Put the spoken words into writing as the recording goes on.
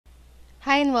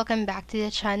Hi and welcome back to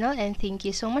the channel, and thank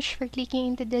you so much for clicking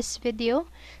into this video.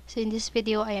 So in this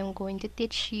video I am going to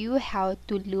teach you how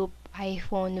to loop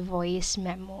iPhone voice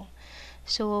memo.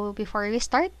 So before we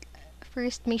start,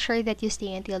 first make sure that you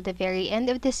stay until the very end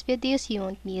of this video so you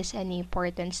won't miss any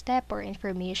important step or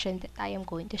information that I am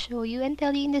going to show you and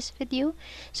tell you in this video.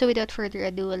 So without further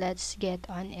ado, let's get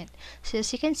on it. So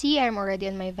as you can see, I'm already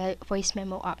on my voice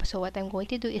memo app. So what I'm going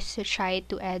to do is to try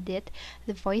to edit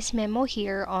the voice memo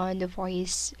here on the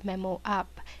voice memo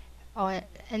app.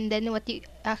 And then what you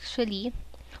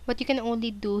can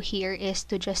only do here is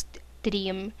to just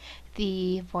trim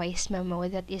the voice memo.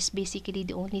 That is basically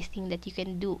the only thing that you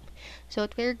can do. So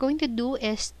what we're going to do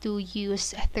is to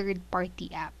use a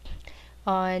third-party app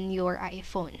on your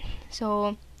iPhone.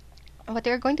 So what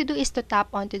we're going to do is to tap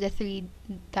onto the three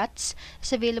dots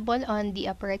is available on the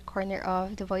upper right corner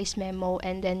of the voice memo,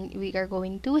 and then we are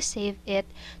going to save it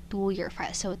to your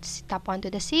file. So tap onto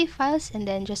the save files and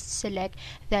then just select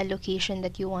the location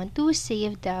that you want to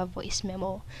save the voice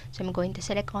memo. So I'm going to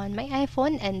select on my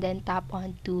iPhone and then tap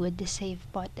onto the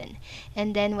save button.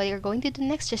 And then what you're going to do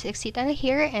next, just exit out of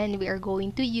here, and we are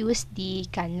going to use the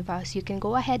Canva. So you can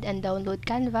go ahead and download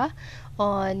Canva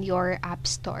on your app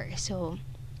store. So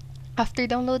after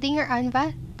downloading your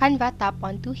Canva, tap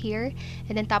onto here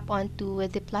and then tap onto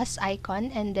the plus icon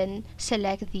and then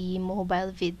select the mobile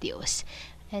videos.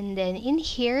 And then in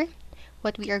here,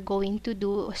 what we are going to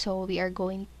do, so we are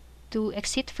going to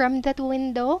exit from that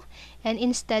window, and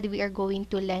instead we are going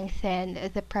to lengthen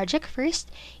the project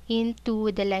first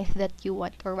into the length that you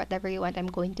want, or whatever you want. I'm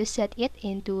going to set it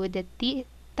into the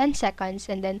 10 seconds,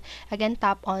 and then again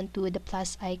tap onto the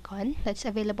plus icon that's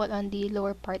available on the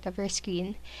lower part of your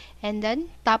screen, and then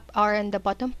tap, or on the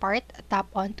bottom part, tap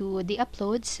onto the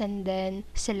uploads and then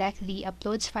select the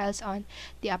uploads files on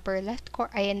the upper left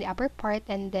corner in the upper part,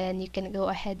 and then you can go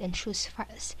ahead and choose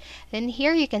files. Then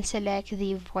here you can select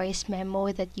the voice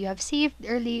memo that you have saved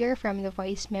earlier from the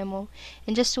voice memo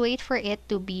and just wait for it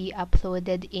to be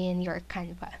uploaded in your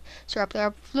Canva. So after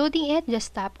uploading it,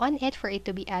 just tap on it for it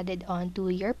to be added onto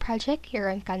your project here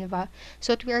on Canva.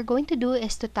 So what we are going to do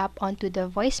is to tap onto the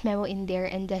voice memo in there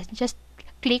and then just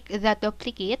click the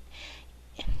duplicate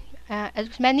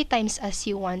as many times as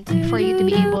you want for you to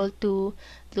be able to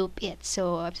loop it.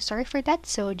 So I'm sorry for that.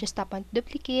 So just tap on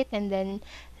duplicate, and then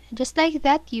just like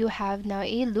that, you have now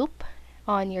a loop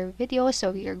on your video.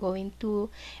 So we are going to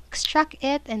extract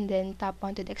it and then tap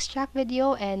onto the extract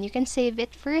video, and you can save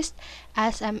it first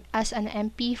as an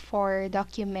MP4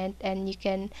 document, and you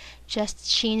can just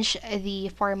change the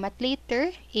format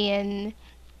later in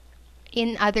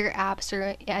other apps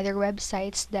or other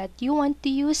websites that you want to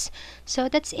use. So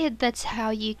that's it. That's how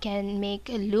you can make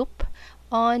a loop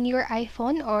on your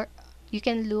iPhone, or you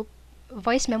can loop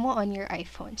voice memo on your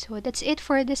iPhone. So that's it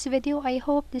for this video. I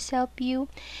hope this helped you,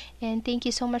 and thank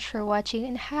you so much for watching,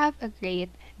 and have a great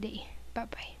day. Bye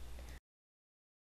bye.